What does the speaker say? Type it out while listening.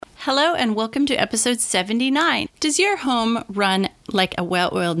Hello and welcome to episode 79. Does your home run like a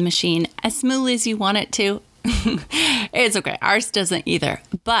well-oiled machine as smoothly as you want it to? It's okay. Ours doesn't either.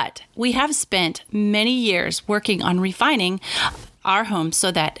 But we have spent many years working on refining our home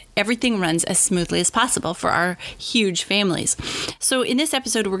so that everything runs as smoothly as possible for our huge families. So in this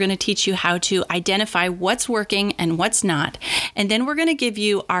episode, we're going to teach you how to identify what's working and what's not. And then we're going to give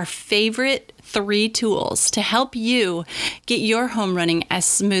you our favorite 3 tools to help you get your home running as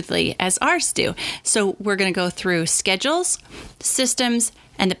smoothly as ours do. So we're going to go through schedules, systems,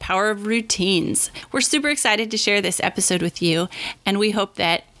 and the power of routines. We're super excited to share this episode with you, and we hope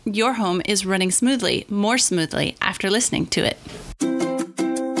that your home is running smoothly, more smoothly after listening to it.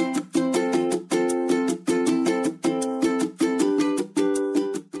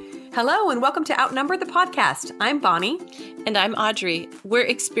 Hello and welcome to Outnumber the Podcast. I'm Bonnie. And I'm Audrey. We're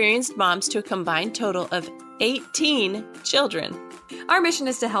experienced moms to a combined total of 18 children. Our mission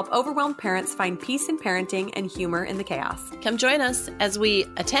is to help overwhelmed parents find peace in parenting and humor in the chaos. Come join us as we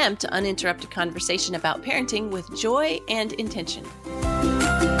attempt uninterrupted conversation about parenting with joy and intention.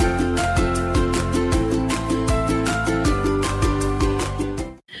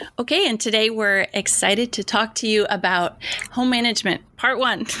 Okay, and today we're excited to talk to you about home management, part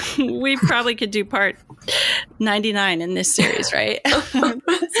 1. We probably could do part 99 in this series, right?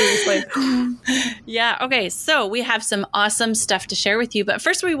 Seriously. Yeah, okay, so we have some awesome stuff to share with you, but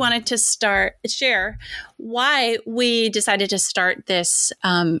first we wanted to share why we decided to start this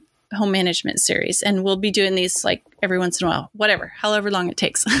home management series, and we'll be doing these like every once in a while, however long it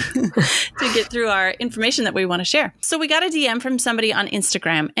takes to get through our information that we want to share. So we got a DM from somebody on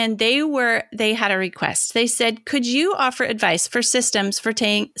Instagram, and they had a request. They said, could you offer advice for systems for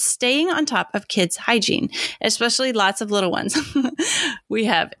staying on top of kids' hygiene, especially lots of little ones? We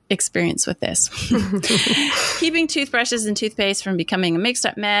have experience with this. Keeping toothbrushes and toothpaste from becoming a mixed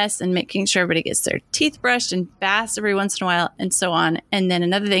up mess, and making sure everybody gets their teeth brushed and baths every once in a while, and so on. And then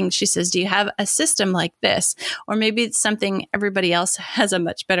another thing, she says, do you have a system like this? Or maybe it's something everybody else has a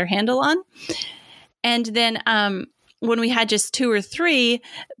much better handle on. And then when we had just 2 or 3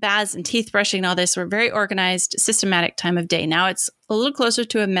 baths and teeth brushing and all this, we're very organized, systematic time of day. Now it's a little closer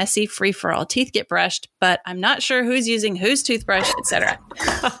to a messy free-for-all. Teeth get brushed, but I'm not sure who's using whose toothbrush, etc.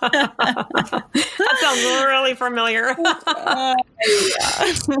 That sounds really familiar.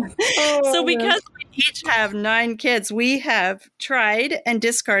 So because we each have 9 kids, we have tried and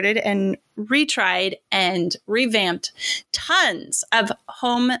discarded and retried and revamped tons of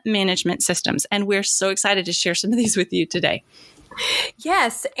home management systems. And we're so excited to share some of these with you today.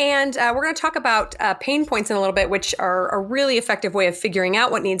 Yes, and we're going to talk about pain points in a little bit, which are a really effective way of figuring out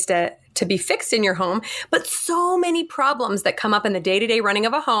what needs to be fixed in your home. But so many problems that come up in the day-to-day running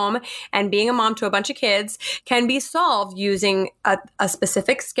of a home and being a mom to a bunch of kids can be solved using a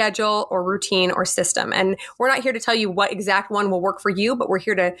specific schedule or routine or system. And we're not here to tell you what exact one will work for you, but we're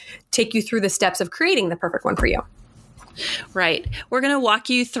here to take you through the steps of creating the perfect one for you. Right. We're going to walk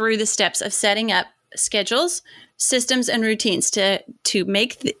you through the steps of setting up schedules, systems, and routines to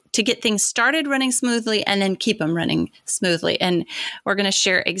get things started running smoothly and then keep them running smoothly. And we're going to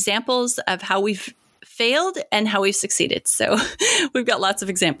share examples of how we've failed and how we've succeeded. So we've got lots of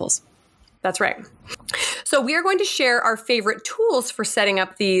examples. That's right. So we are going to share our favorite tools for setting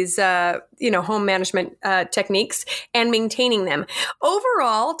up these, home management techniques and maintaining them.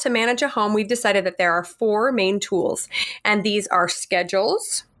 Overall, to manage a home, we've decided that there are 4 main tools, and these are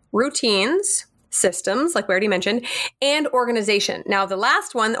schedules, routines, systems, like we already mentioned, and organization. Now, the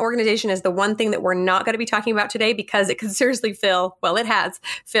last one, organization, is the one thing that we're not going to be talking about today because it could seriously it has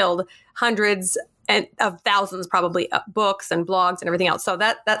filled hundreds of thousands, probably, books and blogs and everything else. So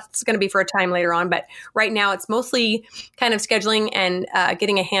that's going to be for a time later on. But right now, it's mostly kind of scheduling and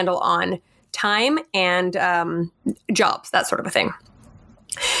getting a handle on time and jobs, that sort of a thing.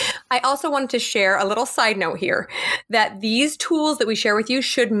 I also wanted to share a little side note here that these tools that we share with you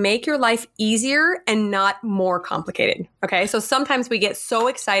should make your life easier and not more complicated. Okay. So sometimes we get so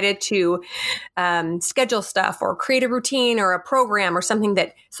excited to schedule stuff or create a routine or a program or something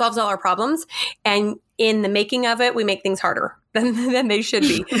that solves all our problems. And in the making of it, we make things harder than they should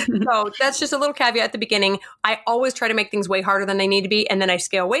be. So that's just a little caveat at the beginning. I always try to make things way harder than they need to be. And then I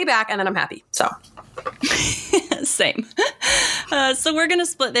scale way back and then I'm happy. So same. So we're going to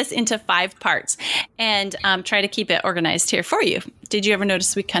split this into 5 parts and try to keep it organized here for you. Did you ever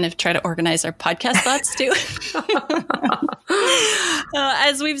notice we kind of try to organize our podcast thoughts too?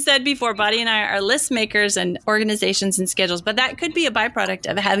 As we've said before, Bonnie and I are list makers and organizations and schedules, but that could be a byproduct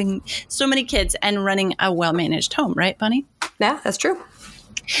of having so many kids and running a well-managed home, right, Bonnie? Yeah, that's true.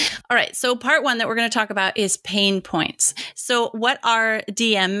 All right. So part one that we're going to talk about is pain points. So what our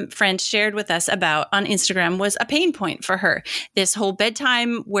DM friend shared with us about on Instagram was a pain point for her. This whole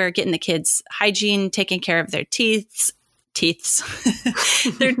bedtime where getting the kids hygiene, taking care of their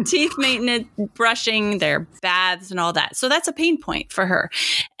their teeth maintenance, brushing, their baths and all that. So that's a pain point for her.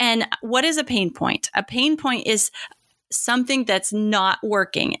 And what is a pain point? A pain point is something that's not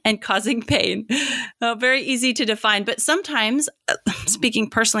working and causing pain. Very easy to define. But sometimes, speaking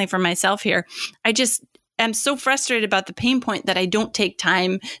personally for myself here, I just am so frustrated about the pain point that I don't take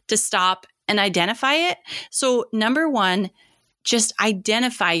time to stop and identify it. So number one, just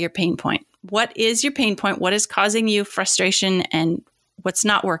identify your pain point. What is your pain point? What is causing you frustration and what's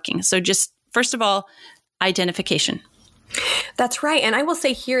not working? So just first of all, identification. That's right. And I will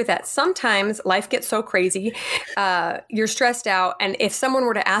say here that sometimes life gets so crazy, you're stressed out. And if someone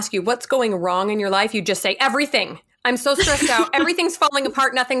were to ask you what's going wrong in your life, you just say everything. I'm so stressed out. Everything's falling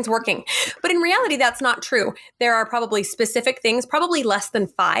apart. Nothing's working. But in reality, that's not true. There are probably specific things, probably less than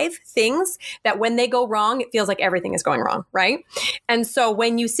 5 things that when they go wrong, it feels like everything is going wrong, right? And so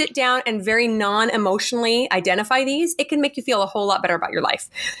when you sit down and very non-emotionally identify these, it can make you feel a whole lot better about your life.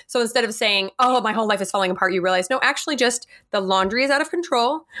 So instead of saying, oh, my whole life is falling apart, you realize, no, actually just the laundry is out of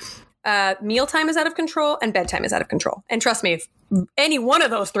control. Mealtime is out of control and bedtime is out of control. And trust me, if any one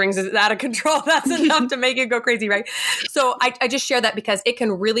of those things is out of control, that's enough to make it go crazy, right? So I just share that because it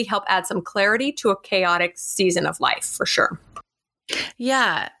can really help add some clarity to a chaotic season of life, for sure.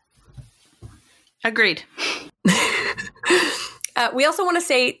 Yeah. Agreed. We also want to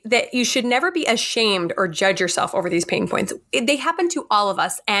say that you should never be ashamed or judge yourself over these pain points. They happen to all of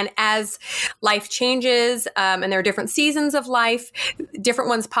us. And as life changes, and there are different seasons of life, different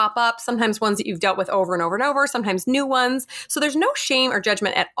ones pop up, sometimes ones that you've dealt with over and over and over, sometimes new ones. So there's no shame or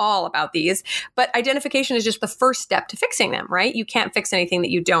judgment at all about these. But identification is just the first step to fixing them, right? You can't fix anything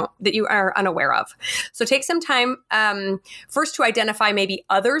that you are unaware of. So take some time first to identify maybe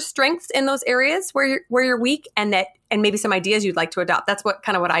other strengths in those areas where you're weak, and maybe some ideas you'd like to adopt. That's what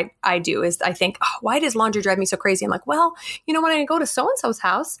I do is I think, oh, why does laundry drive me so crazy? I'm like, well, when I go to so-and-so's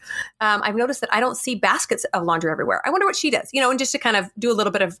house, I've noticed that I don't see baskets of laundry everywhere. I wonder what she does, and just to kind of do a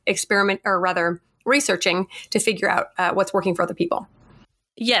little bit of experiment or rather researching to figure out what's working for other people.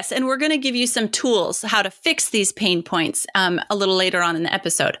 Yes, and we're going to give you some tools how to fix these pain points a little later on in the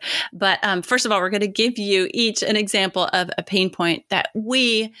episode. But first of all, we're going to give you each an example of a pain point that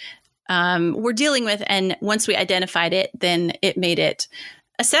we're dealing with. And once we identified it, then it made it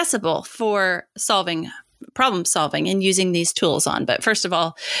accessible for problem solving and using these tools on. But first of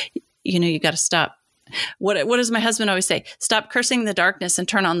all, you got to stop. What does my husband always say? Stop cursing the darkness and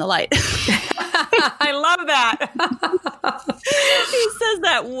turn on the light. I love that. He says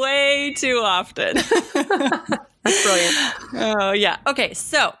that way too often. That's brilliant. Oh, yeah. Okay.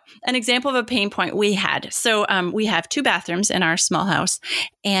 So an example of a pain point we had. So we have 2 bathrooms in our small house,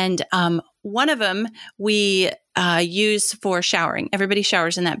 and one of them we use for showering. Everybody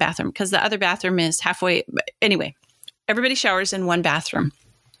showers in that bathroom because the other bathroom is halfway. Anyway, everybody showers in one bathroom.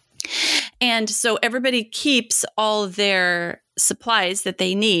 And so everybody keeps all their supplies that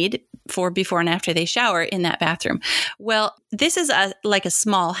they need for before and after they shower in that bathroom. Well, this is like a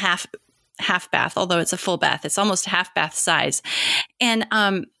small half bath, although it's a full bath. It's almost half bath size. And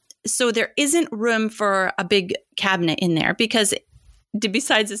so there isn't room for a big cabinet in there because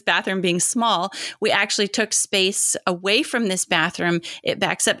besides this bathroom being small, we actually took space away from this bathroom. It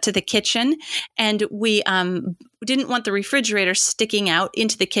backs up to the kitchen, and we didn't want the refrigerator sticking out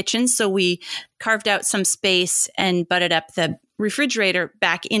into the kitchen. So we carved out some space and butted up the refrigerator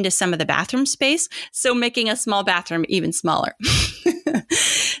back into some of the bathroom space. So making a small bathroom even smaller.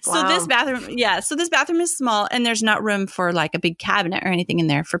 Wow. So this bathroom is small, and there's not room for like a big cabinet or anything in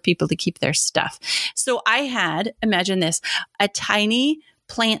there for people to keep their stuff. So I had, imagine this, a tiny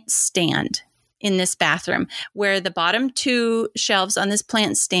plant stand in this bathroom where the bottom 2 shelves on this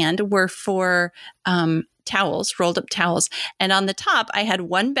plant stand were for towels, rolled up towels. And on the top, I had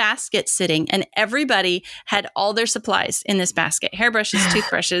one basket sitting, and everybody had all their supplies in this basket: hairbrushes,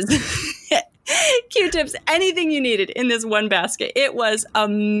 toothbrushes, Q-tips, anything you needed in this one basket. It was a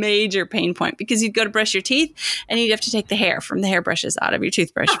major pain point because you'd go to brush your teeth and you'd have to take the hair from the hairbrushes out of your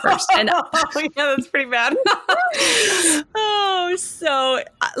toothbrush first. And yeah, that's pretty bad.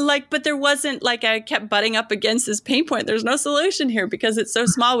 But there wasn't I kept butting up against this pain point. There's no solution here because it's so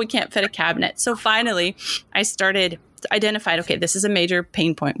small, we can't fit a cabinet. So finally I identified, okay, this is a major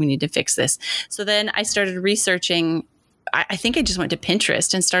pain point. We need to fix this. So then I started researching I think I just went to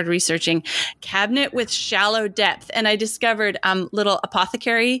Pinterest and started researching cabinet with shallow depth. And I discovered little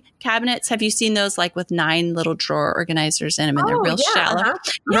apothecary cabinets. Have you seen those, like with 9 little drawer organizers in them, and they're real shallow?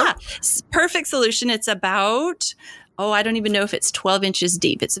 Yeah. Perfect solution. It's about, I don't even know if it's 12 inches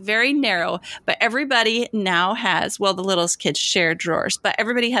deep. It's very narrow, but everybody now has, well, the littlest kids share drawers, but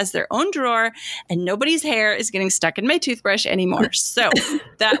everybody has their own drawer, and nobody's hair is getting stuck in my toothbrush anymore. So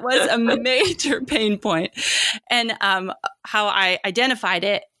that was a major pain point, and how I identified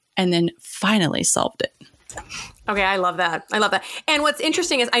it and then finally solved it. Okay, I love that. And what's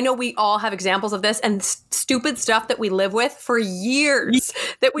interesting is I know we all have examples of this and stupid stuff that we live with for years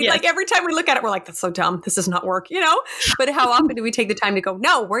that we like every time we look at it, we're like, that's so dumb. This does not work, But how often do we take the time to go,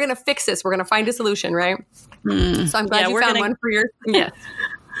 no, we're going to fix this. We're going to find a solution, right? So I'm glad you found one for your... Yeah.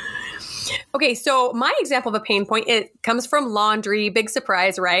 Okay, so my example of a pain point, it comes from laundry. Big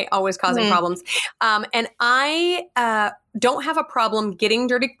surprise, right? Always causing problems. And I don't have a problem getting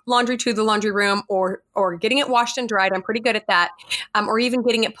dirty laundry to the laundry room or getting it washed and dried. I'm pretty good at that. Or even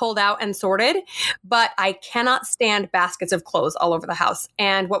getting it pulled out and sorted. But I cannot stand baskets of clothes all over the house.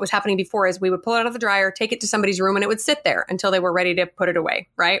 And what was happening before is we would pull it out of the dryer, take it to somebody's room, and it would sit there until they were ready to put it away,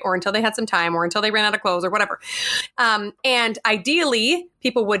 right? Or until they had some time, or until they ran out of clothes or whatever. And ideally,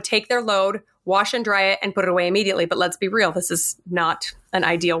 people would take their load, wash and dry it, and put it away immediately. But let's be real, this is not an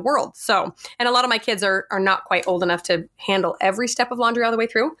ideal world. So, and a lot of my kids are not quite old enough to handle every step of laundry all the way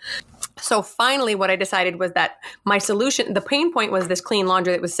through. So finally, what I decided was that my solution, the pain point was this clean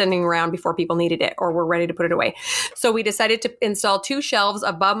laundry that was sitting around before people needed it or were ready to put it away. So we decided to install 2 shelves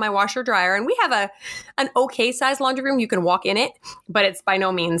above my washer dryer. And we have an okay sized laundry room. You can walk in it, but it's by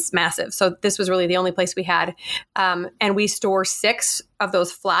no means massive. So this was really the only place we had. And we store 6 of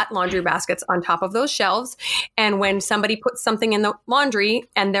those flat laundry baskets on top of those shelves. And when somebody puts something in the laundry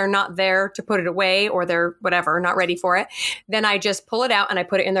and they're not there to put it away, or they're whatever, not ready for it, then I just pull it out and I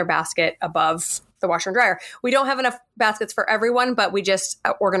put it in their basket above the washer and dryer. We don't have enough baskets for everyone, but we just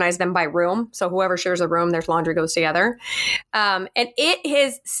organize them by room. So whoever shares a room, their laundry goes together. And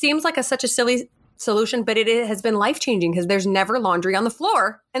it seems like such a silly solution, but it has been life-changing because there's never laundry on the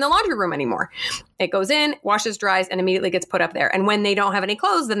floor in the laundry room anymore. It goes in, washes, dries, and immediately gets put up there. And when they don't have any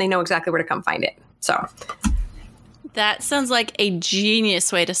clothes, then they know exactly where to come find it. So that sounds like a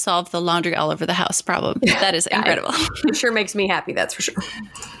genius way to solve the laundry all over the house problem. That is incredible. It sure makes me happy, that's for sure.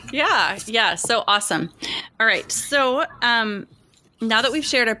 Yeah. So awesome. All right. So now that we've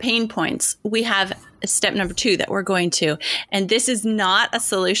shared our pain points, we have step number 2 that we're going to, and this is not a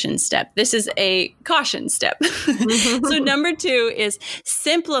solution step. This is a caution step. So number 2 is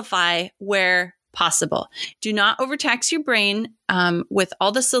simplify where possible. Do not overtax your brain with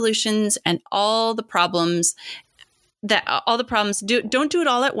all the solutions and all the problems. Don't do it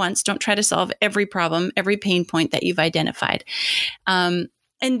all at once. Don't try to solve every problem, every pain point that you've identified. And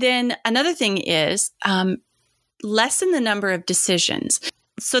then another thing is lessen the number of decisions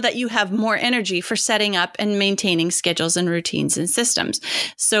so that you have more energy for setting up and maintaining schedules and routines and systems.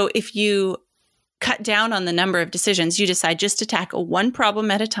 So if you cut down on the number of decisions, you decide just to tackle one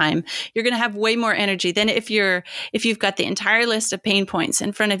problem at a time, you're going to have way more energy than if you've got the entire list of pain points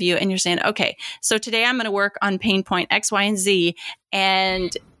in front of you and you're saying, okay, so today I'm going to work on pain point X, Y, and Z,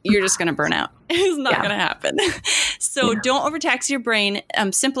 and you're just going to burn out. It's not going to happen. So don't overtax your brain,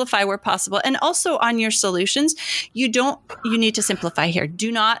 simplify where possible. And also on your solutions, you need to simplify here.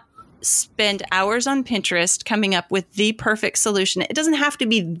 Do not spend hours on Pinterest coming up with the perfect solution. It doesn't have to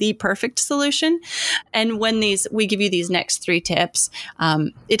be the perfect solution. And when we give you these next 3 tips,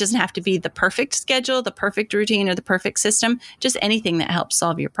 it doesn't have to be the perfect schedule, the perfect routine, or the perfect system, just anything that helps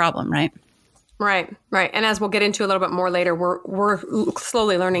solve your problem, right? Right. And as we'll get into a little bit more later, we're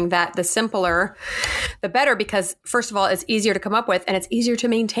slowly learning that the simpler, the better, because first of all, it's easier to come up with and it's easier to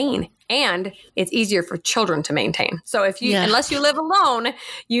maintain, and it's easier for children to maintain. So unless you live alone,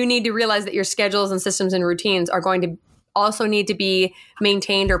 you need to realize that your schedules and systems and routines are going to also need to be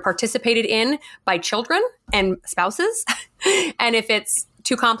maintained or participated in by children and spouses. And if it's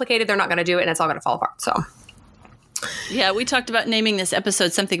too complicated, they're not going to do it and it's all going to fall apart. So yeah, we talked about naming this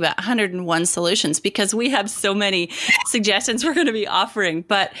episode something about 101 solutions because we have so many suggestions we're going to be offering,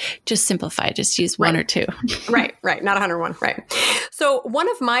 but just simplify, just use 1 or 2. Right. Not 101. Right. So one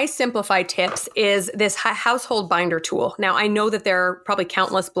of my simplified tips is this household binder tool. Now, I know that there are probably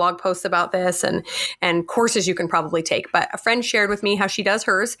countless blog posts about this and courses you can probably take, but a friend shared with me how she does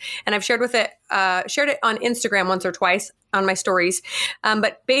hers, and I've shared it on Instagram once or twice on my stories.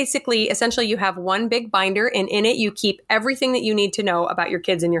 But essentially, you have one big binder, and in it, you keep everything that you need to know about your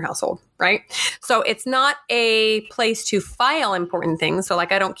kids in your household, right? So it's not a place to file important things. So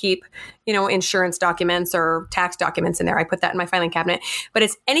like I don't keep, insurance documents or tax documents in there. I put that in my filing cabinet. But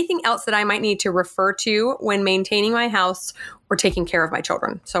it's anything else that I might need to refer to when maintaining my house or taking care of my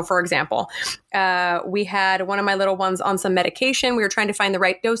children. So for example, we had one of my little ones on some medication. We were trying to find the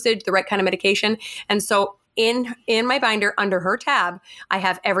right dosage, the right kind of medication. And so in my binder under her tab, I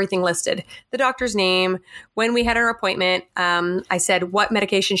have everything listed. The doctor's name, when we had our appointment. I said what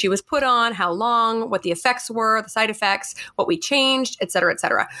medication she was put on, how long, what the effects were, the side effects, what we changed, et cetera, et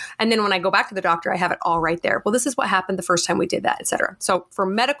cetera. And then when I go back to the doctor, I have it all right there. Well, this is what happened the first time we did that, et cetera. So for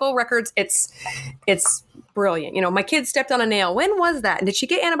medical records, it's brilliant. My kid stepped on a nail. When was that? And did she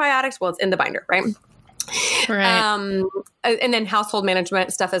get antibiotics? Well, it's in the binder, right? Right. And then household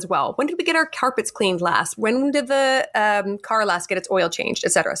management stuff as well. When did we get our carpets cleaned last? When did the car last get its oil changed,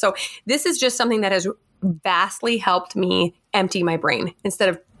 et cetera? So this is just something that has vastly helped me empty my brain instead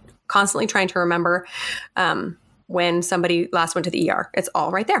of constantly trying to remember when somebody last went to the ER. It's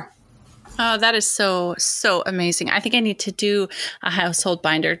all right there. Oh, that is so amazing. I think I need to do a household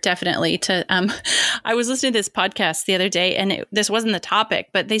binder, definitely. I was listening to this podcast the other day, and this wasn't the topic,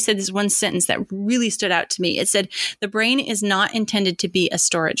 but they said this one sentence that really stood out to me. It said, the brain is not intended to be a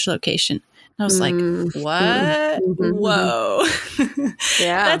storage location. I was like, what? Whoa.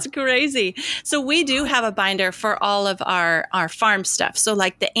 Yeah. That's crazy. So we do have a binder for all of our farm stuff. So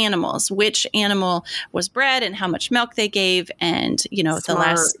like the animals, which animal was bred and how much milk they gave and, Smart. the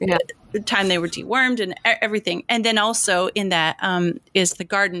last time they were dewormed and everything. And then also in that is the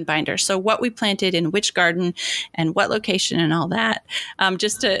garden binder. So what we planted in which garden and what location and all that.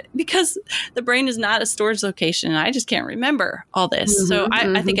 Because the brain is not a storage location and I just can't remember all this. So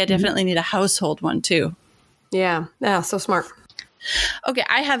I think I definitely need a household one too. Yeah. Yeah. So smart. Okay.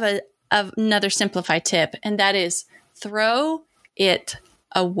 I have another simplified tip, and that is throw it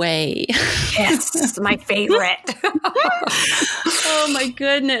away. Yes, my favorite. Oh my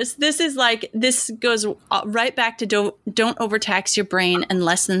goodness. This goes right back to don't overtax your brain and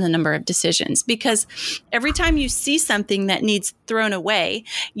lessen the number of decisions, because every time you see something that needs thrown away,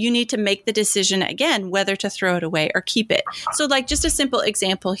 you need to make the decision again, whether to throw it away or keep it. So like just a simple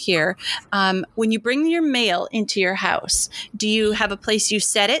example here. When you bring your mail into your house, do you have a place you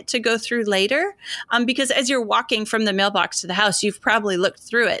set it to go through later? Because as you're walking from the mailbox to the house, you've probably looked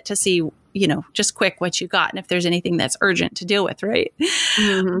through it to see, just quick what you got and if there's anything that's urgent to deal with, right?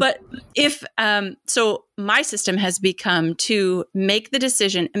 Mm-hmm. But if, so my system has become to make the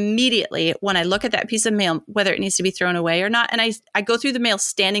decision immediately when I look at that piece of mail, whether it needs to be thrown away or not. And I go through the mail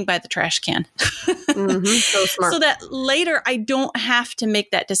standing by the trash can. So smart. So that later I don't have to make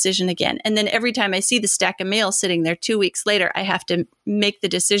that decision again. And then every time I see the stack of mail sitting there 2 weeks later, I have to make the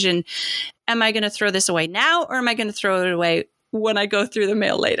decision, am I going to throw this away now or am I going to throw it away when I go through the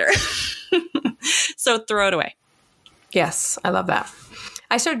mail later? So throw it away. Yes, I love that.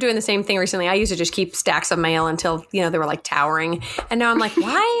 I started doing the same thing recently. I used to just keep stacks of mail until, they were like towering. And now I'm like, why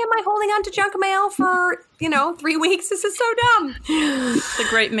am I holding on to junk mail for, 3 weeks? This is so dumb. The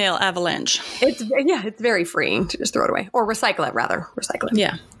great mail avalanche. It's very freeing to just throw it away or recycle it rather. Recycle it.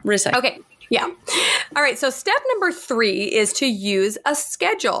 Yeah. Recycle. Okay. Yeah. All right. So step number 3 is to use a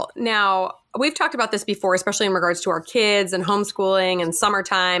schedule. Now, we've talked about this before, especially in regards to our kids and homeschooling and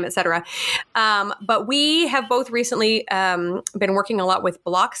summertime, et cetera. But we have both recently been working a lot with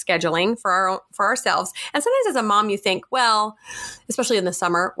block scheduling for ourselves. And sometimes as a mom, you think, well, especially in the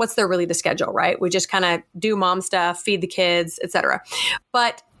summer, what's there really to schedule, right? We just kind of do mom stuff, feed the kids, et cetera.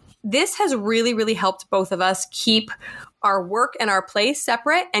 But this has really, really helped both of us keep our work and our play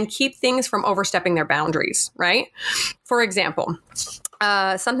separate and keep things from overstepping their boundaries, right? For example,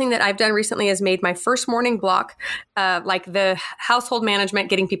 something that I've done recently is made my first morning block, like the household management,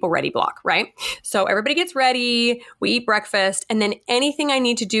 getting people ready block, right? So everybody gets ready, we eat breakfast, and then anything I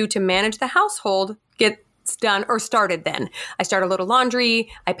need to do to manage the household gets done or started then. I start a load of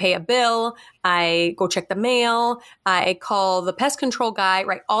laundry, I pay a bill, I go check the mail, I call the pest control guy,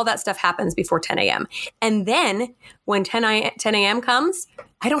 right? All that stuff happens before 10 a.m. And then when 10 a.m. comes,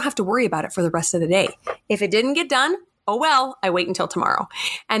 I don't have to worry about it for the rest of the day. If it didn't get done, oh well, I wait until tomorrow.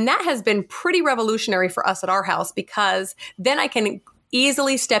 And that has been pretty revolutionary for us at our house, because then I can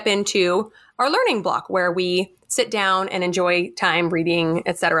easily step into our learning block where we sit down and enjoy time reading,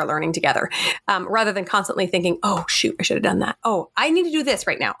 et cetera, learning together, rather than constantly thinking, oh, shoot, I should have done that. Oh, I need to do this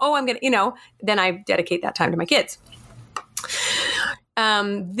right now. Oh, I'm going to, then I dedicate that time to my kids.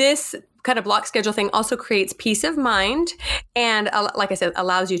 This kind of block schedule thing also creates peace of mind and, like I said,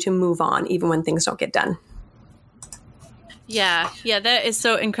 allows you to move on even when things don't get done. Yeah, that is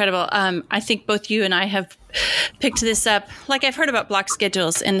so incredible. I think both you and I have picked this up. Like, I've heard about block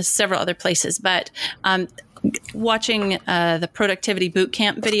schedules in several other places, but watching the productivity boot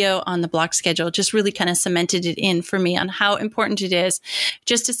camp video on the block schedule just really kind of cemented it in for me on how important it is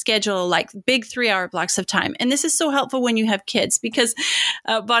just to schedule like big 3-hour blocks of time. And this is so helpful when you have kids, because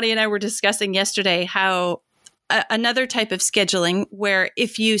Bonnie and I were discussing yesterday how another type of scheduling where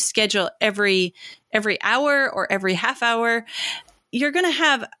if you schedule every hour or every half hour, you're going to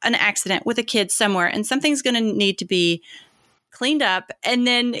have an accident with a kid somewhere and something's going to need to be cleaned up. And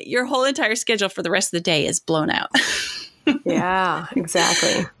then your whole entire schedule for the rest of the day is blown out. Yeah,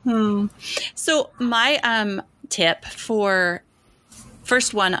 exactly. So my tip for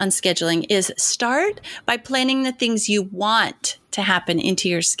first one on scheduling is start by planning the things you want to happen into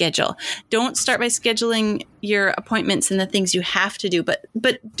your schedule. Don't start by scheduling your appointments and the things you have to do, but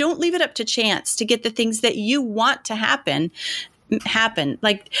don't leave it up to chance to get the things that you want to happen.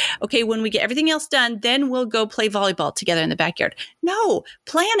 Like, okay, when we get everything else done, then we'll go play volleyball together in the backyard. No,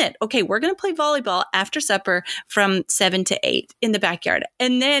 plan it. Okay, we're going to play volleyball after supper from 7 to 8 in the backyard.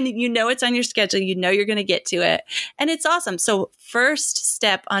 And then you know it's on your schedule. You know you're going to get to it. And it's awesome. So first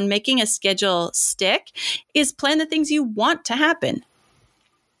step on making a schedule stick is plan the things you want to happen.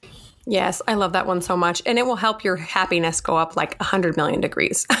 Yes, I love that one so much. And it will help your happiness go up like 100 million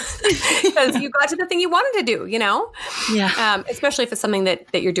degrees because you got to the thing you wanted to do, you know? Yeah. Especially if it's something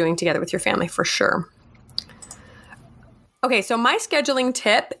that you're doing together with your family, for sure. Okay, so my scheduling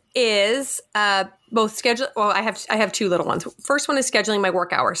tip is both schedule. Well, I have two little ones. First one is scheduling my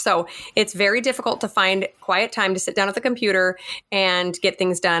work hours. So it's very difficult to find quiet time to sit down at the computer and get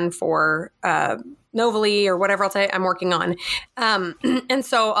things done for Novely or whatever else I'm working on. And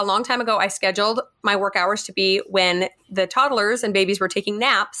so a long time ago, I scheduled my work hours to be when the toddlers and babies were taking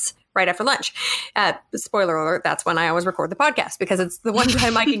naps right after lunch. Spoiler alert, that's when I always record the podcast because it's the one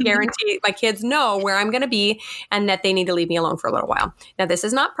time I can guarantee my kids know where I'm going to be and that they need to leave me alone for a little while. Now, this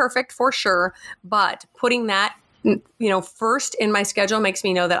is not perfect for sure, but putting that first in my schedule makes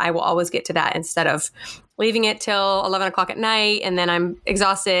me know that I will always get to that instead of leaving it till 11 o'clock at night and then I'm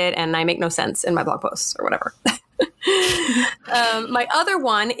exhausted and I make no sense in my blog posts or whatever. My other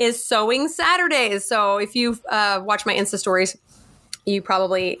one is sewing Saturdays. So if you've watched my Insta stories, you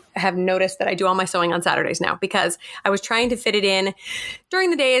probably have noticed that I do all my sewing on Saturdays now because I was trying to fit it in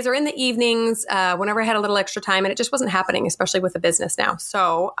during the days or in the evenings whenever I had a little extra time, and it just wasn't happening, especially with a business now.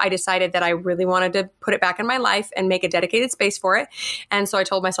 So I decided that I really wanted to put it back in my life and make a dedicated space for it. And so I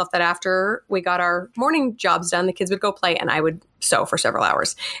told myself that after we got our morning jobs done, the kids would go play and I would sew for several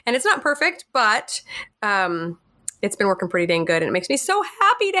hours. And it's not perfect, but it's been working pretty dang good. And it makes me so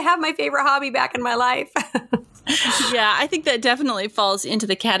happy to have my favorite hobby back in my life. Yeah, I think that definitely falls into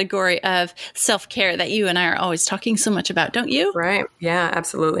the category of self-care that you and I are always talking so much about, don't you? Right. Yeah,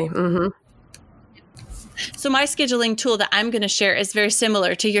 absolutely. Mm-hmm. So my scheduling tool that I'm going to share is very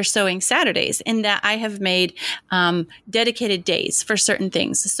similar to your sewing Saturdays in that I have made dedicated days for certain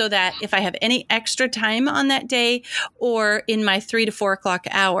things so that if I have any extra time on that day or in my 3 to 4 o'clock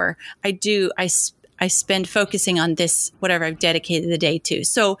hour, I spend focusing on this, whatever I've dedicated the day to.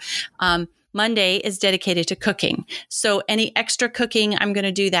 So, Monday is dedicated to cooking. So any extra cooking I'm going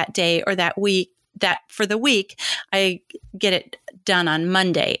to do that day or that week, that for the week, I get it done on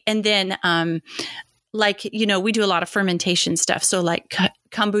Monday. And then, we do a lot of fermentation stuff. So like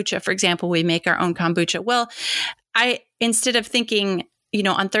kombucha, for example, we make our own kombucha. Well, instead of thinking,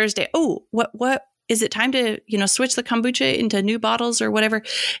 on Thursday, what is it time to, switch the kombucha into new bottles or whatever?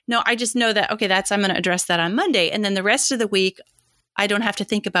 No, I just know that, okay, I'm going to address that on Monday. And then the rest of the week, I don't have to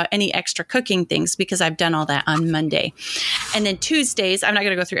think about any extra cooking things because I've done all that on Monday. And then Tuesdays, I'm not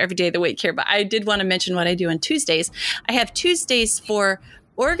going to go through every day of the week here, but I did want to mention what I do on Tuesdays. I have Tuesdays for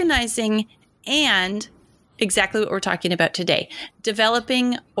organizing and exactly what we're talking about today,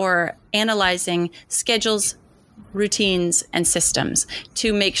 developing or analyzing schedules, routines, and systems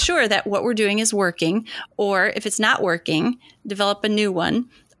to make sure that what we're doing is working, or if it's not working, develop a new one,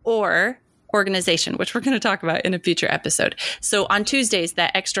 or organization, which we're going to talk about in a future episode. So on Tuesdays,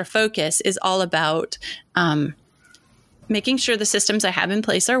 that extra focus is all about making sure the systems I have in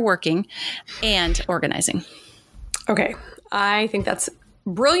place are working and organizing. Okay. I think that's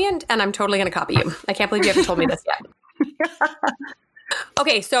brilliant, and I'm totally going to copy you. I can't believe you haven't told me this yet.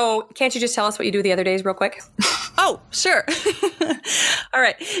 Okay, so can't you just tell us what you do the other days real quick? Oh, sure. All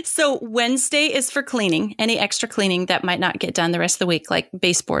right. So Wednesday is for cleaning, any extra cleaning that might not get done the rest of the week, like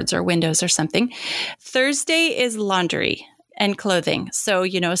baseboards or windows or something. Thursday is laundry. and clothing. So,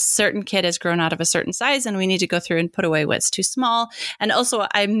 a certain kid has grown out of a certain size and we need to go through and put away what's too small. And also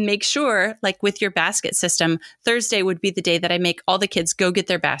I make sure, like with your basket system, Thursday would be the day that I make all the kids go get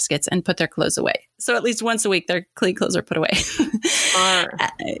their baskets and put their clothes away. So at least once a week, their clean clothes are put away.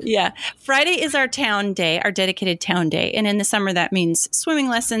 Yeah. Friday is our town day, our dedicated town day. And in the summer, that means swimming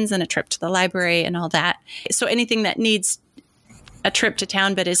lessons and a trip to the library and all that. So anything that needs a trip to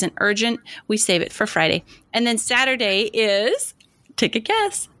town but isn't urgent, we save it for Friday. And then Saturday is, take a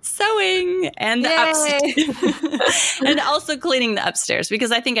guess, sewing and the upstairs. And also cleaning the upstairs,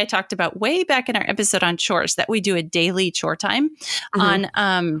 because I think I talked about way back in our episode on chores that we do a daily chore time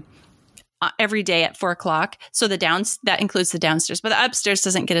on every day at 4:00. So that includes the downstairs, but the upstairs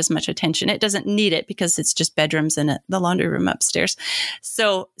doesn't get as much attention. It doesn't need it because it's just bedrooms and the laundry room upstairs.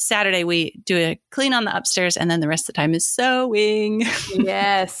 So Saturday we do a clean on the upstairs, and then the rest of the time is sewing.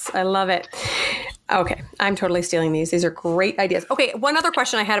 Yes, I love it. Okay, I'm totally stealing these. These are great ideas. Okay, one other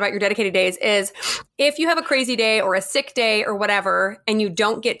question I had about your dedicated days is, if you have a crazy day or a sick day or whatever, and you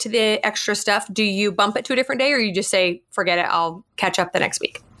don't get to the extra stuff, do you bump it to a different day, or you just say, forget it, I'll catch up the next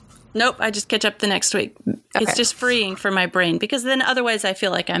week? Nope, I just catch up the next week. Okay. It's just freeing for my brain, because then otherwise I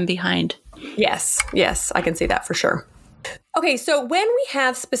feel like I'm behind. Yes, I can see that for sure. Okay, so when we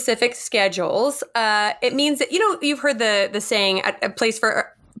have specific schedules, it means that, you've heard the saying, a place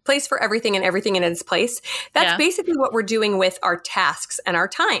for everything and everything in its place. That's basically what we're doing with our tasks and our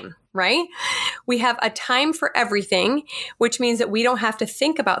time, right? We have a time for everything, which means that we don't have to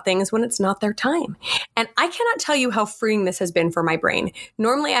think about things when it's not their time. And I cannot tell you how freeing this has been for my brain.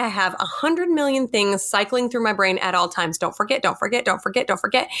 Normally I have 100 million things cycling through my brain at all times. Don't forget.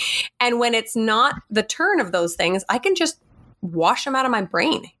 And when it's not the turn of those things, I can just wash them out of my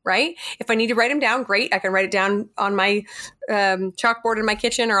brain, right? If I need to write them down, great. I can write it down on my chalkboard in my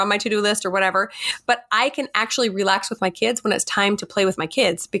kitchen or on my to-do list or whatever. But I can actually relax with my kids when it's time to play with my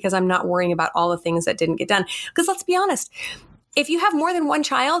kids, because I'm not worrying about all the things that didn't get done. Because let's be honest, if you have more than one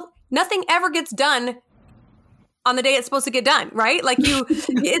child, nothing ever gets done on the day it's supposed to get done, right? Like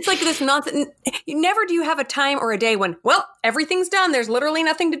it's like this nonsense. Never do you have a time or a day when, well, everything's done. There's literally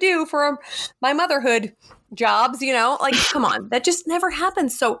nothing to do for my motherhood jobs, like, come on, that just never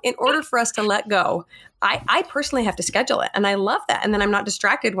happens. So in order for us to let go, I personally have to schedule it. And I love that. And then I'm not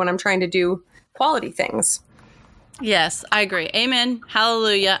distracted when I'm trying to do quality things. Yes, I agree. Amen.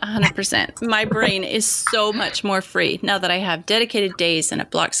 Hallelujah. 100%. My brain is so much more free now that I have dedicated days and a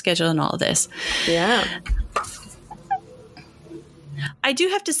block schedule and all of this. Yeah. I do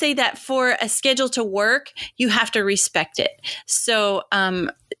have to say that for a schedule to work, you have to respect it. So,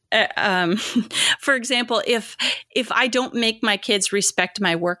 for example, if I don't make my kids respect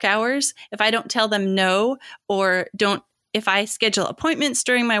my work hours, if I don't tell them no, or if I schedule appointments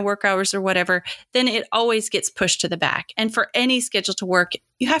during my work hours or whatever, then it always gets pushed to the back. And for any schedule to work,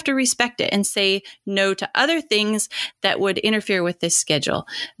 you have to respect it and say no to other things that would interfere with this schedule,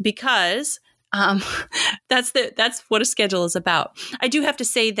 because that's what a schedule is about. I do have to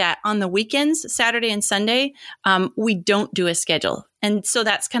say that on the weekends, Saturday and Sunday, we don't do a schedule. And so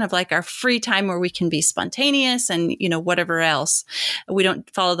that's kind of like our free time where we can be spontaneous and, whatever else. We don't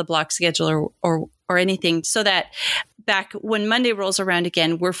follow the block schedule or anything, so that back when Monday rolls around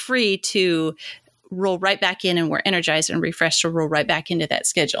again, we're free to roll right back in, and we're energized and refreshed to roll right back into that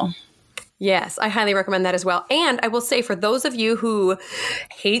schedule. Yes, I highly recommend that as well. And I will say, for those of you who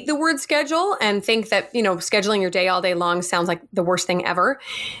hate the word schedule and think that, scheduling your day all day long sounds like the worst thing ever,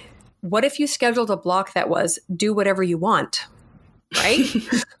 what if you scheduled a block that was do whatever you want? Right?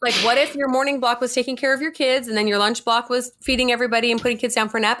 Like, what if your morning block was taking care of your kids, and then your lunch block was feeding everybody and putting kids down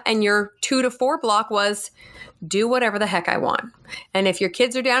for a nap, and your 2 to 4 block was do whatever the heck I want. And if your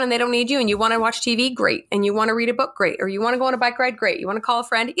kids are down and they don't need you and you want to watch TV, great. And you want to read a book, great. Or you want to go on a bike ride, great. You want to call a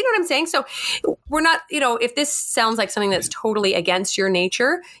friend, you know what I'm saying? So we're not, if this sounds like something that's totally against your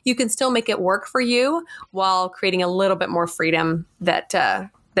nature, you can still make it work for you while creating a little bit more freedom that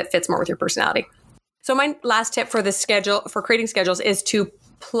fits more with your personality. So my last tip for creating schedules is to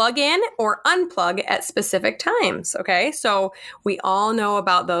plug in or unplug at specific times. Okay. So we all know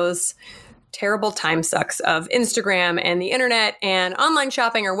about those terrible time sucks of Instagram and the internet and online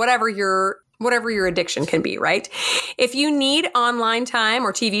shopping, or whatever your addiction can be, right? If you need online time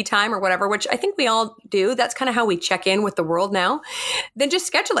or TV time or whatever, which I think we all do, that's kind of how we check in with the world now, then just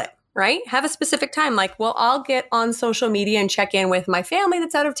schedule it. right? Have a specific time. Like, well, I'll get on social media and check in with my family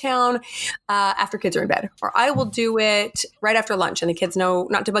that's out of town after kids are in bed. Or I will do it right after lunch and the kids know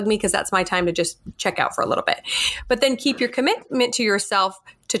not to bug me because that's my time to just check out for a little bit. But then keep your commitment to yourself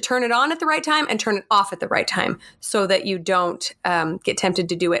to turn it on at the right time and turn it off at the right time so that you don't get tempted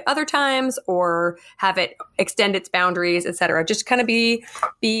to do it other times or have it extend its boundaries, et cetera. Just kind of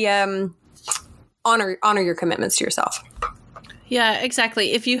honor your commitments to yourself. Yeah,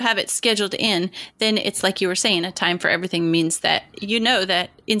 exactly. If you have it scheduled in, then it's like you were saying, a time for everything means that you know that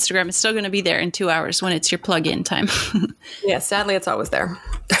Instagram is still going to be there in 2 hours when it's your plug-in time. Yeah, sadly, it's always there.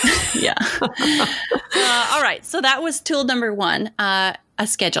 Yeah. All right. So that was tool number one, a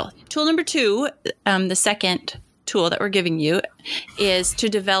schedule. Tool number two, the second tool that we're giving you is to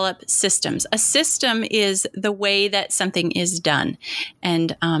develop systems. A system is the way that something is done.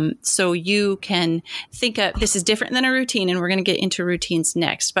 And so you can think of this is different than a routine, and we're going to get into routines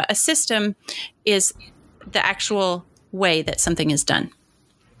next. But a system is the actual way that something is done.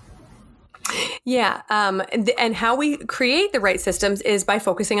 Yeah. And how we create the right systems is by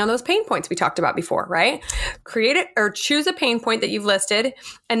focusing on those pain points we talked about before, right? Create it or choose a pain point that you've listed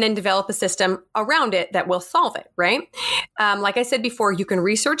and then develop a system around it that will solve it, right? Like I said before, you can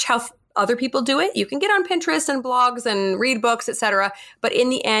research how other people do it. You can get on Pinterest and blogs and read books, etc. But in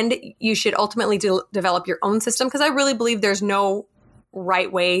the end, you should ultimately develop your own system because I really believe there's no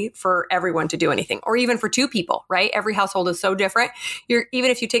right way for everyone to do anything, or even for two people, right? Every household is so different. Even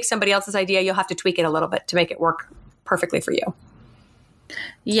if you take somebody else's idea, you'll have to tweak it a little bit to make it work perfectly for you.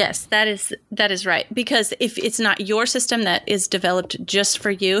 Yes, that is right. Because if it's not your system that is developed just for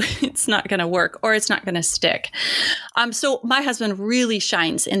you, it's not going to work or it's not going to stick. So my husband really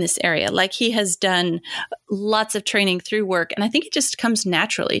shines in this area. Like he has done lots of training through work. And I think it just comes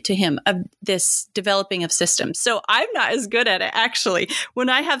naturally to him of this developing of systems. So I'm not as good at it, actually. When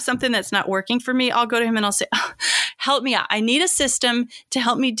I have something that's not working for me, I'll go to him and I'll say, oh, help me out. I need a system to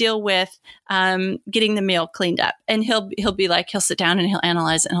help me deal with getting the mail cleaned up. And he'll be like, he'll sit down and he'll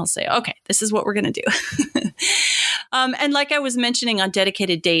analyze it and he'll say, okay, this is what we're going to do. And like I was mentioning on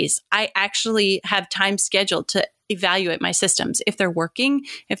dedicated days, I actually have time scheduled to evaluate my systems, if they're working,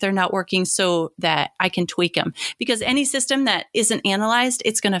 if they're not working, so that I can tweak them. Because any system that isn't analyzed,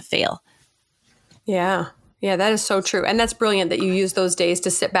 it's going to fail. Yeah. Yeah, that is so true. And that's brilliant that you use those days to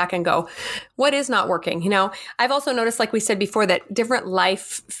sit back and go, what is not working? You know, I've also noticed, like we said before, that different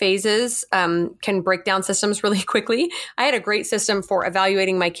life phases can break down systems really quickly. I had a great system for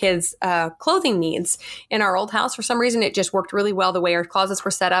evaluating my kids' clothing needs in our old house. For some reason, it just worked really well the way our closets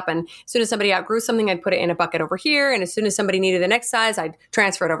were set up. And as soon as somebody outgrew something, I'd put it in a bucket over here. And as soon as somebody needed the next size, I'd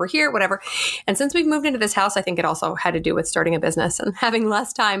transfer it over here, whatever. And since we've moved into this house, I think it also had to do with starting a business and having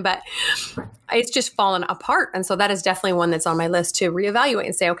less time, but it's just fallen apart. And so that is definitely one that's on my list to reevaluate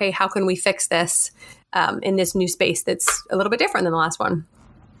and say, okay, how can we fix this in this new space that's a little bit different than the last one?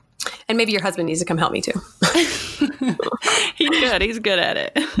 And maybe your husband needs to come help me too. He's good at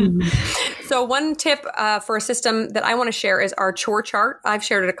it. So one tip for a system that I want to share is our chore chart. I've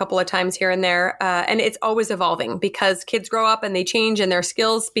shared it a couple of times here and there, and it's always evolving because kids grow up and they change and their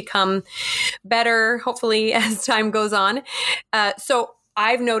skills become better, hopefully, as time goes on. So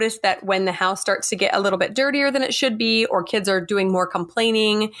I've noticed that when the house starts to get a little bit dirtier than it should be, or kids are doing more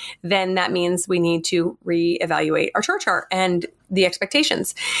complaining, then that means we need to reevaluate our chore chart and the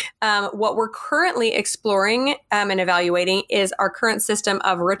expectations. What we're currently exploring and evaluating is our current system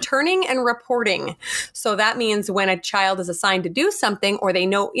of returning and reporting. So that means when a child is assigned to do something, or they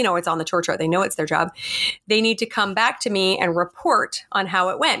know, it's on the chore chart, they know it's their job, they need to come back to me and report on how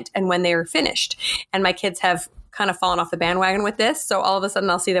it went and when they're finished. And my kids have kind of fallen off the bandwagon with this. So all of a sudden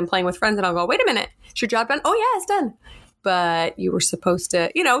I'll see them playing with friends and I'll go, wait a minute, is your job done? Oh yeah, it's done. But you were supposed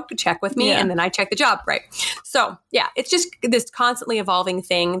to, check with me. Yeah. And then I check the job. Right. So yeah, it's just this constantly evolving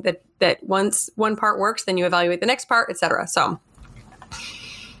thing that once one part works, then you evaluate the next part, et cetera. So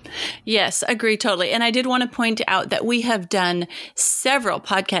yes, agree totally. And I did want to point out that we have done several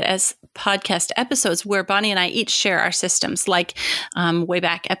podcast episodes where Bonnie and I each share our systems, like way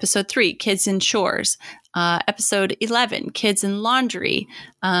back episode 3, Kids and Chores, episode 11, Kids and Laundry,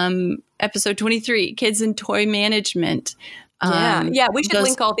 episode 23, Kids and Toy Management. Yeah, we should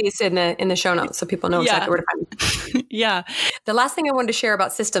link all these in the show notes so people know exactly where to find them. Yeah. The last thing I wanted to share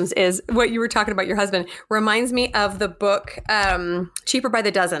about systems is what you were talking about your husband reminds me of the book Cheaper by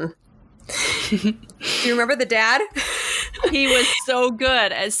the Dozen. Do you remember the dad? He was so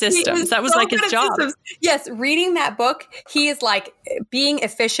good at systems. That was like his job. Systems. Yes, reading that book, he is like, being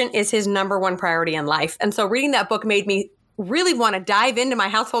efficient is his number one priority in life. And so reading that book made me really want to dive into my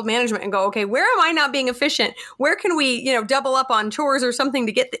household management and go, okay, where am I not being efficient? Where can we, double up on chores or something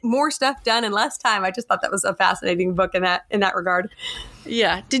to get more stuff done in less time? I just thought that was a fascinating book in that regard.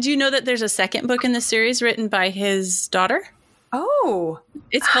 Yeah. Did you know that there's a second book in the series written by his daughter? Oh.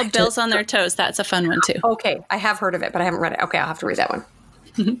 It's called Bells on Their Toes. That's a fun one too. Okay. I have heard of it, but I haven't read it. Okay. I'll have to read that one.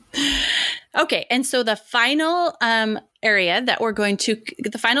 Okay. And so the final the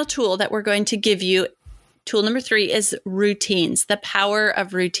final tool that we're going to give you, tool number 3, is routines, the power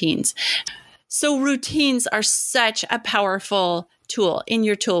of routines. So routines are such a powerful tool in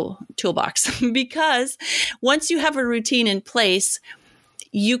your toolbox because once you have a routine in place,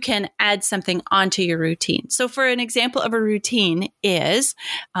 you can add something onto your routine. So for an example of a routine is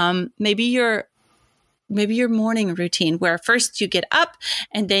maybe your morning routine where first you get up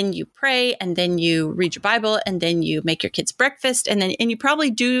and then you pray and then you read your Bible and then you make your kids breakfast and you probably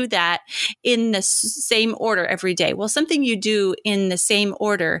do that in the same order every day. Well, something you do in the same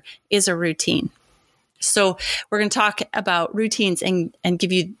order is a routine. So we're going to talk about routines and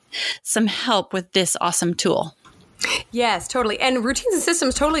give you some help with this awesome tool. Yes, totally. And routines and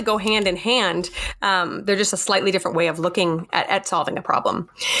systems totally go hand in hand. They're just a slightly different way of looking at solving a problem.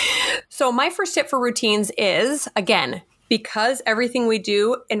 So my first tip for routines is, again, because everything we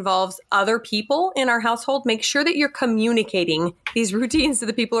do involves other people in our household, make sure that you're communicating these routines to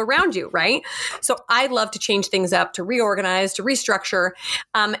the people around you, right? So I love to change things up, to reorganize, to restructure.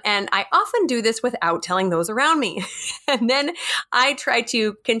 And I often do this without telling those around me. And then I try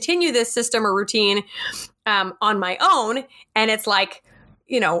to continue this system or routine on my own. And it's like,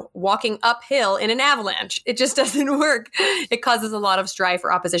 walking uphill in an avalanche. It just doesn't work. It causes a lot of strife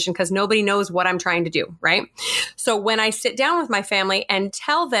or opposition because nobody knows what I'm trying to do, right? So when I sit down with my family and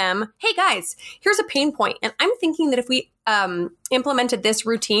tell them, hey guys, here's a pain point, and I'm thinking that if we implemented this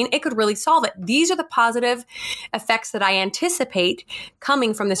routine, it could really solve it. These are the positive effects that I anticipate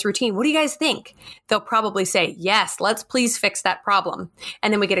coming from this routine. What do you guys think? They'll probably say, yes, let's please fix that problem.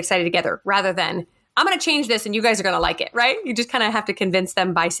 And then we get excited together rather than, I'm going to change this and you guys are going to like it, right? You just kind of have to convince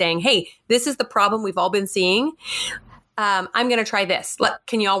them by saying, hey, this is the problem we've all been seeing. I'm going to try this.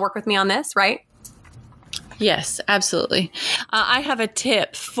 Can you all work with me on this, right? Yes, absolutely. I have a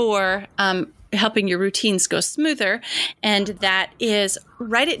tip for helping your routines go smoother, and that is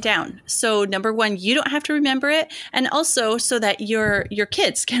write it down. So number 1, you don't have to remember it, and also so that your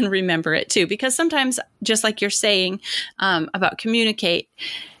kids can remember it too, because sometimes, just like you're saying about communicate,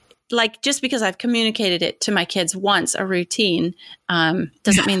 like just because I've communicated it to my kids once, a routine,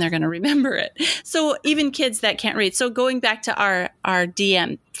 doesn't mean they're going to remember it. So even kids that can't read. So going back to our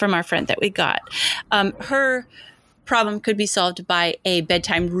DM from our friend that we got, her problem could be solved by a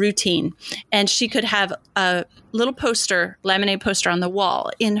bedtime routine. And she could have a little poster, laminate poster on the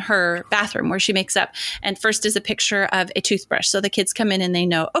wall in her bathroom where she makes up. And first is a picture of a toothbrush. So the kids come in and they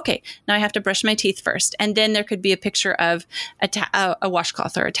know, okay, now I have to brush my teeth first. And then there could be a picture of a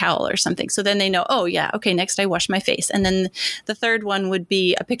washcloth or a towel or something. So then they know, oh yeah, okay, next I wash my face. And then the third one would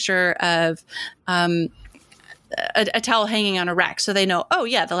be a picture of a towel hanging on a rack. So they know, oh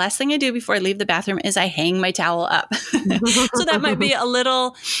yeah, the last thing I do before I leave the bathroom is I hang my towel up. So that might be a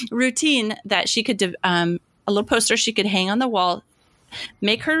little routine that she could, a little poster she could hang on the wall,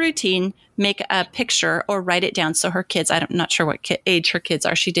 make her routine, make a picture or write it down. So her kids, I'm not sure what age her kids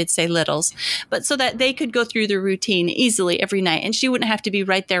are. She did say littles, but so that they could go through the routine easily every night. And she wouldn't have to be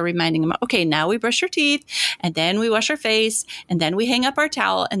right there reminding them, okay, now we brush our teeth and then we wash our face and then we hang up our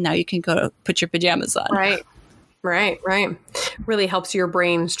towel and now you can go put your pajamas on. Right. Really helps your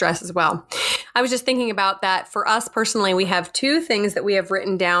brain stress as well. I was just thinking about that. For us personally, we have 2 things that we have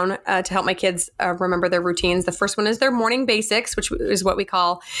written down to help my kids remember their routines. The first one is their morning basics, which is what we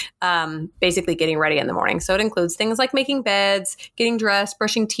call basically getting ready in the morning. So it includes things like making beds, getting dressed,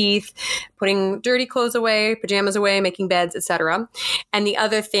 brushing teeth, putting dirty clothes away, pajamas away, making beds, etc. And the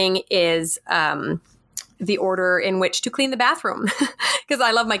other thing is the order in which to clean the bathroom. Because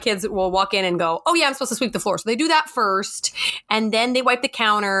I love my kids will walk in and go, oh yeah, I'm supposed to sweep the floor. So they do that first and then they wipe the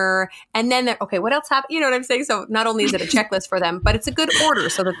counter and then they're, okay, what else happened? You know what I'm saying? So not only is it a checklist for them, but it's a good order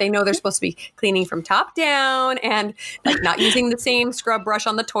so that they know they're supposed to be cleaning from top down and like not using the same scrub brush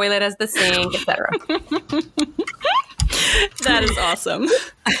on the toilet as the sink, etc. That is awesome.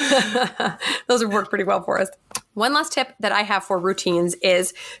 Those have worked pretty well for us. One last tip that I have for routines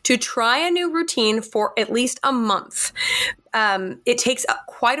is to try a new routine for at least a month. it takes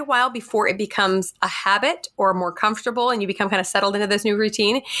quite a while before it becomes a habit or more comfortable and you become kind of settled into this new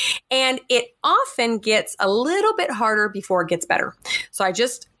routine. And it often gets a little bit harder before it gets better. So I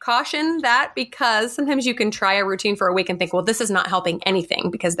just caution that, because sometimes you can try a routine for a week and think, well, this is not helping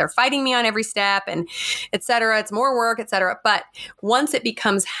anything because they're fighting me on every step and et cetera. It's more work, et cetera. But once it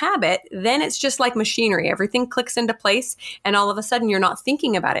becomes habit, then it's just like machinery. Everything clicks into place and all of a sudden you're not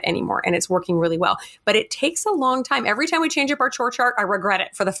thinking about it anymore and it's working really well. But it takes a long time. Every time we change up our chore chart, I regret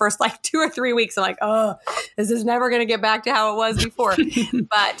it for the first 2 or 3 weeks. I'm like, oh, this is never going to get back to how it was before.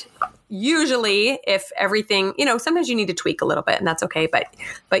 But usually if everything, sometimes you need to tweak a little bit and that's okay. But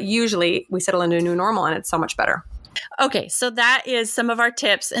usually we settle into a new normal and it's so much better. Okay, so that is some of our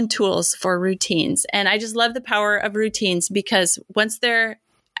tips and tools for routines. And I just love the power of routines, because once they're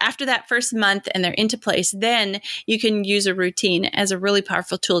after that first month and they're into place, then you can use a routine as a really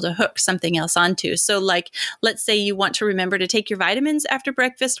powerful tool to hook something else onto. So let's say you want to remember to take your vitamins after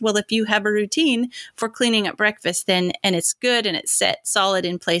breakfast. Well, if you have a routine for cleaning up breakfast, then, and it's good and it's set solid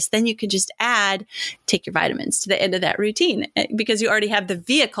in place, then you can just take your vitamins to the end of that routine, because you already have the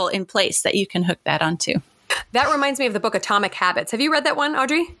vehicle in place that you can hook that onto. That reminds me of the book Atomic Habits. Have you read that one,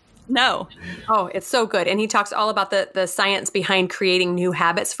 Audrey? No. Oh, it's so good. And he talks all about the science behind creating new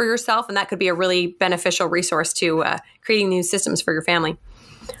habits for yourself. And that could be a really beneficial resource to creating new systems for your family.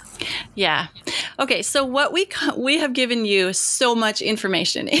 Yeah. Okay. So what we have given you so much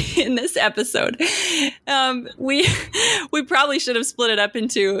information in this episode. We probably should have split it up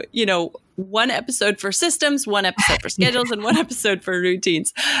into, one episode for systems, one episode for schedules, and one episode for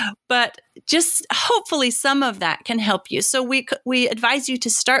routines. But just hopefully some of that can help you. So we advise you to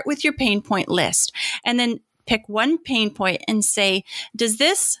start with your pain point list and then pick one pain point and say, does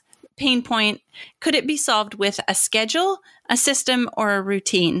this pain point, could it be solved with a schedule, a system, or a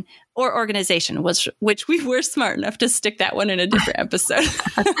routine or organization, which we were smart enough to stick that one in a different episode.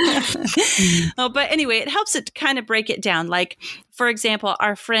 But anyway, it helps it kind of break it down. Like, for example,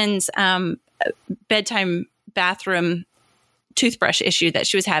 our friend's bedtime bathroom toothbrush issue that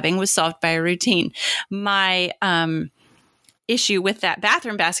she was having was solved by a routine. My issue with that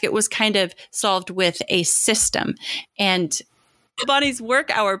bathroom basket was kind of solved with a system. And Bonnie's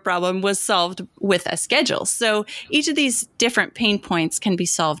work hour problem was solved with a schedule. So each of these different pain points can be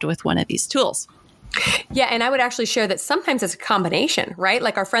solved with one of these tools. Yeah, and I would actually share that sometimes it's a combination, right?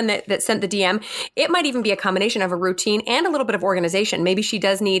 Like our friend that sent the DM, it might even be a combination of a routine and a little bit of organization. Maybe she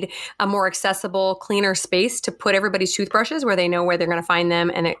does need a more accessible, cleaner space to put everybody's toothbrushes where they know where they're going to find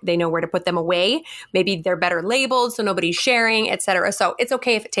them and they know where to put them away. Maybe they're better labeled so nobody's sharing, et cetera. So it's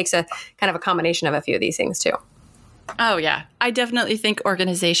okay if it takes a kind of a combination of a few of these things too. Oh, yeah. I definitely think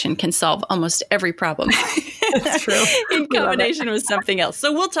organization can solve almost every problem. That's true. In combination with something else.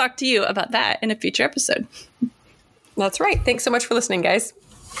 So we'll talk to you about that in a future episode. That's right. Thanks so much for listening, guys.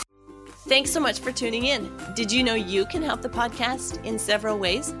 Thanks so much for tuning in. Did you know you can help the podcast in several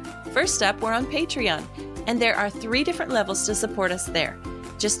ways? First up, we're on Patreon, and there are 3 different levels to support us there.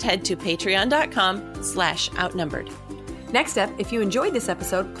 Just head to patreon.com/outnumbered. Next up, if you enjoyed this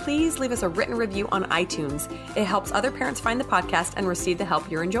episode, please leave us a written review on iTunes. It helps other parents find the podcast and receive the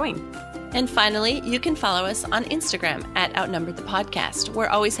help you're enjoying. And finally, you can follow us on Instagram at Outnumbered the Podcast. We're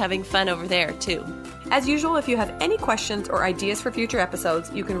always having fun over there, too. As usual, if you have any questions or ideas for future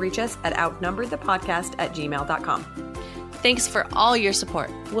episodes, you can reach us at outnumberedthepodcast@gmail.com. Thanks for all your support.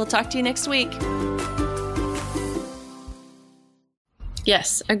 We'll talk to you next week.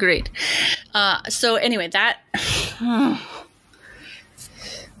 Yes, agreed. So anyway, that... I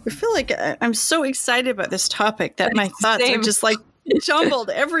feel like I'm so excited about this topic that my thoughts are just jumbled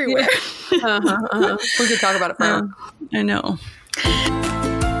everywhere. We could talk about it forever. I know.